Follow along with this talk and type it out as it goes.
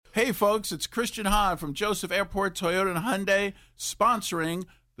Hey, folks, it's Christian Hahn from Joseph Airport Toyota and Hyundai sponsoring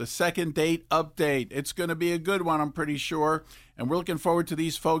the Second Date Update. It's going to be a good one, I'm pretty sure. And we're looking forward to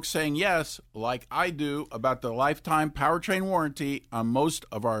these folks saying yes, like I do, about the lifetime powertrain warranty on most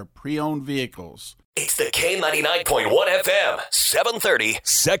of our pre-owned vehicles. It's the K99.1 FM, 730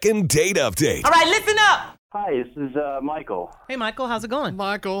 Second Date Update. All right, listen up. Hi, this is Michael. Hey, Michael, how's it going?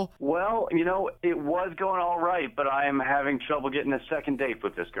 Michael. Well, it was going all right, but I am having trouble getting a second date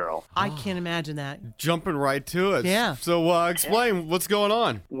with this girl. I can't imagine that. Jumping right to it. Yeah. So explain what's going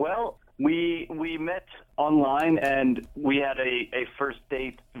on. Well, we met online and we had a first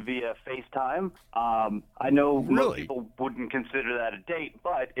date via FaceTime. I know most people wouldn't consider that a date,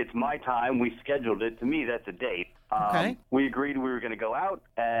 but it's my time. We scheduled it. To me, that's a date. Okay. We agreed we were going to go out,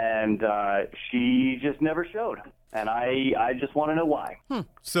 and she just never showed. And I just want to know why.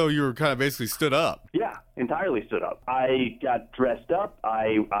 So you were kind of basically stood up. Yeah, entirely stood up. I got dressed up.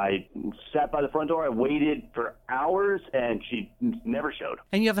 I sat by the front door. I waited for hours, and she never showed.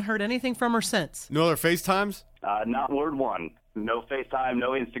 And you haven't heard anything from her since? No other FaceTimes? Not word one. No FaceTime,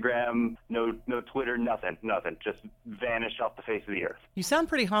 no Instagram, no Twitter, nothing. Just vanished off the face of the earth. You sound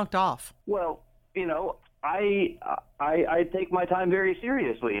pretty honked off. Well, I take my time very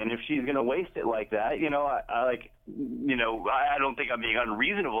seriously, and if she's going to waste it like that, I don't think I'm being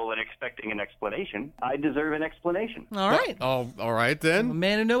unreasonable in expecting an explanation. I deserve an explanation. All right. Oh, all right then. A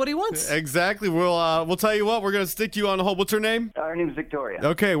man who knows what he wants. Exactly. We'll tell you what. We're gonna stick you on hold. What's her name? Her name's Victoria.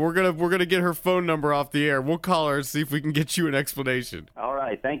 Okay, we're gonna get her phone number off the air. We'll call her and see if we can get you an explanation. All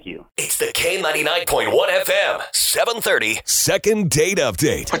right, thank you. It's the K99.1 FM, 730 Second Date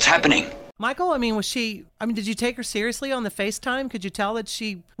Update. What's happening? Michael, did you take her seriously on the FaceTime? Could you tell that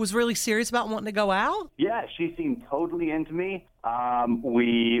she was really serious about wanting to go out? Yeah, she seemed totally into me.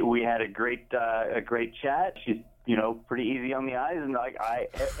 We had a great chat. She's pretty easy on the eyes, and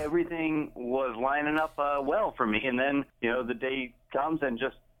everything was lining up well for me. And then the day comes and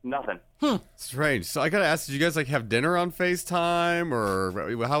just nothing. Strange. So I gotta ask, did you guys have dinner on FaceTime,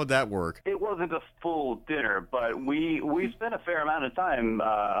 or how would that work? It wasn't a full dinner, but we spent a fair amount of time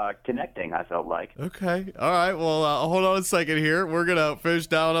connecting, I felt like. Okay. All right. Well, hold on a second here. We're gonna finish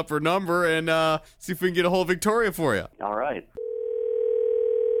dialing up her number and see if we can get a hold of Victoria for you. All right.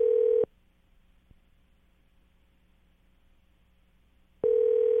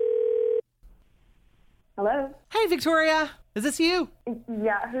 Hello? Hey, Victoria. Is this you?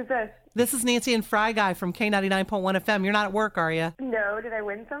 Yeah, who's this? This is Nancy and Fry Guy from K99.1 FM. You're not at work, are you? No, did I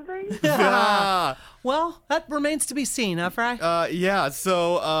win something? Well, that remains to be seen, huh, Fry? Yeah.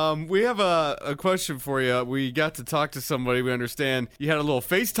 So we have a question for you. We got to talk to somebody we understand you had a little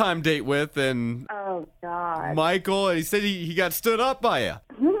FaceTime date with, and Oh, God. Michael, and he said he got stood up by you.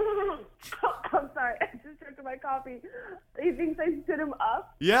 I'm sorry, I just took my coffee. He thinks I stood him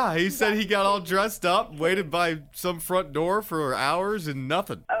up? Yeah, he said he got all dressed up, waited by some front door for hours and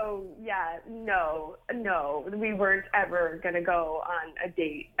nothing. Oh, yeah, no, we weren't ever going to go on a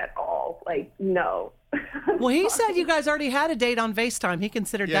date at all. No. Well, he said you guys already had a date on FaceTime. He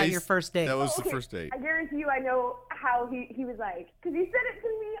considered that your first date. That was the first date. I guarantee you I know how he was like, because he said it to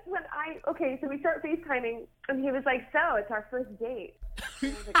me when so we start FaceTiming, and he was like, so, it's our first date.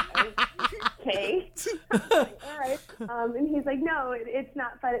 And I was like, okay. All right. And he's like, no, it's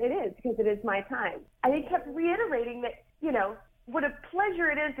not fun. It is, because it is my time. And he kept reiterating that, what a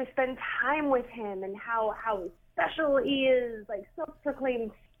pleasure it is to spend time with him and how special he is,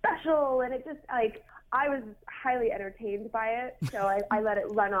 self-proclaimed special. And it just, I was highly entertained by it, so I let it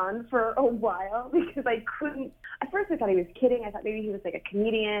run on for a while because I couldn't. At first I thought he was kidding. I thought maybe he was a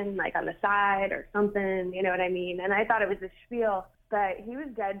comedian, on the side or something, you know what I mean? And I thought it was a spiel, but he was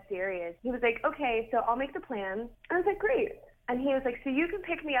dead serious. He was like, okay, so I'll make the plans. I was like, great. And he was like, so you can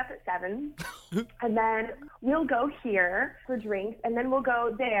pick me up at 7, and then we'll go here for drinks, and then we'll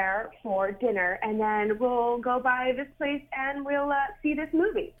go there for dinner, and then we'll go by this place, and we'll see this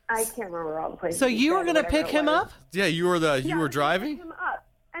movie. I can't remember all the places. So you were going to pick him up? Yeah, you were driving? Pick him up.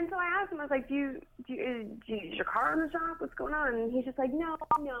 And so I asked him, I was like, is your car in the shop? What's going on? And he's just like, no,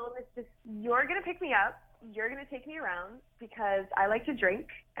 it's just, you're going to pick me up. You're going to take me around because I like to drink.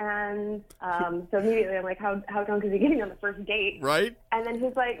 And so immediately I'm like, how drunk is he getting on the first date? Right. And then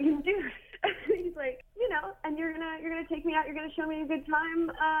he's like, dude, he's like, and you're gonna take me out. You're gonna show me a good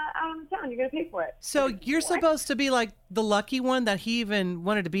time out on the town. You're gonna pay for it. So you're supposed to be the lucky one that he even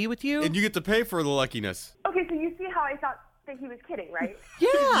wanted to be with you? And you get to pay for the luckiness. Okay, so you see how I thought that he was kidding, right? Yeah.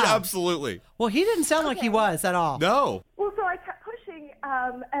 Yeah, absolutely. Well, he didn't sound like he was at all. No. Well, so I kept pushing,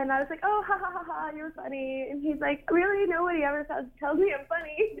 And I was like, oh, ha, ha, ha, ha, you're funny. And he's like, really? Nobody ever tells me I'm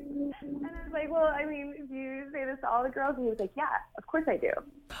funny. And I was like, well, I mean, if you say this to all the girls. And he was like, yeah, of course I do.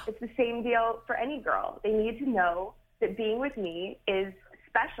 It's the same deal for any girl. They need to know that being with me is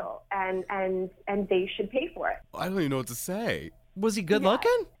special, and they should pay for it. I don't even know what to say. Was he good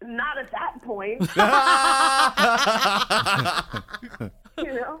looking? Not at that point.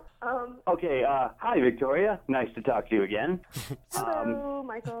 You know? Okay, hi, Victoria. Nice to talk to you again. Hello,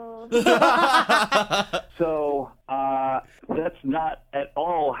 Michael. So, that's not at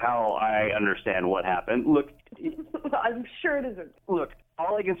all how I understand what happened. Look, I'm sure it isn't. Look,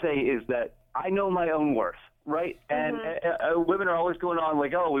 all I can say is that I know my own worth, right? And women are always going on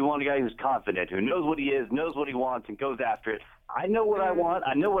like, oh, we want a guy who's confident, who knows what he is, knows what he wants, and goes after it. I know what I want.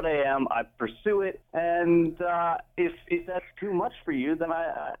 I know what I am. I pursue it. And if that's too much for you, then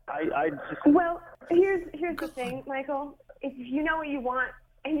I just... Well, here's the thing, Michael. If you know what you want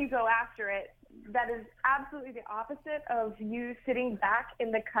and you go after it, that is absolutely the opposite of you sitting back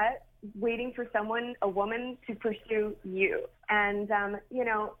in the cut waiting for someone, a woman, to pursue you. And, you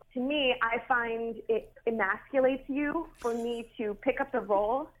know, to me, I find it emasculates you for me to pick up the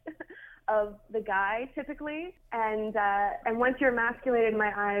role of the guy, typically. And once you're emasculated in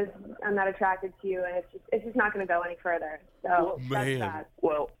my eyes, I'm not attracted to you, and it's just not going to go any further. So that's that.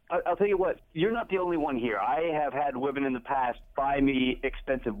 Well, I'll tell you what, you're not the only one here. I have had women in the past buy me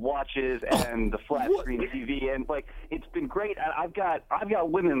expensive watches and the flat screen TV, and like it's been great. I've got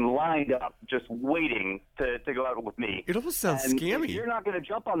women lined up just waiting to go out with me. It almost sounds and scammy. If you're not going to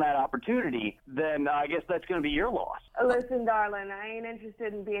jump on that opportunity, then I guess that's going to be your loss. Listen, darling, I ain't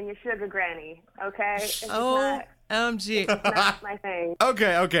interested in being your sugar granny, okay? It's OMG. not my thing.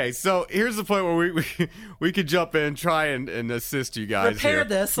 Okay. So here's the point where we could jump in, try and assist you guys. Repair here.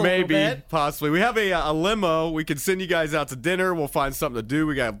 this a Maybe, little bit. possibly. We have a limo. We can send you guys out to dinner. We'll find something to do.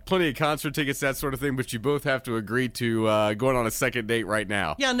 We got plenty of concert tickets, that sort of thing. But you both have to agree to going on a second date right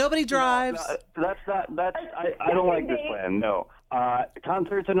now. Yeah, nobody drives. I don't like this plan. No.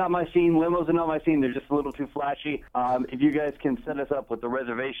 Concerts are not my scene. Limos are not my scene. They're just a little too flashy. If you guys can set us up with the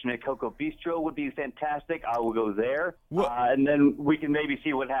reservation at Coco Bistro, would be fantastic. I will go there, and then we can maybe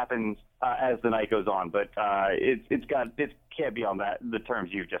see what happens as the night goes on. But it can't be on the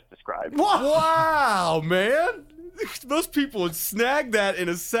terms you've just described. Wow, man! Most people would snag that in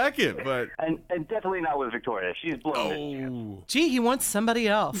a second, but and definitely not with Victoria. She's blown it. Gee, he wants somebody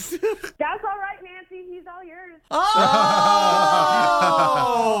else. That's all right, Nancy. He's all yours.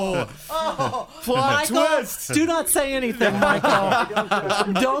 Plot Michael, twist. do not say anything,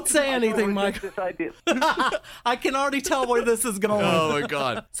 Michael. Don't say anything, Michael. This idea. I can already tell where this is going. Oh my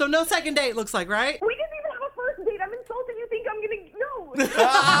God. So no second date, looks like, right? We didn't even have a first date. I'm insulted. You think I'm gonna...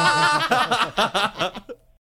 No.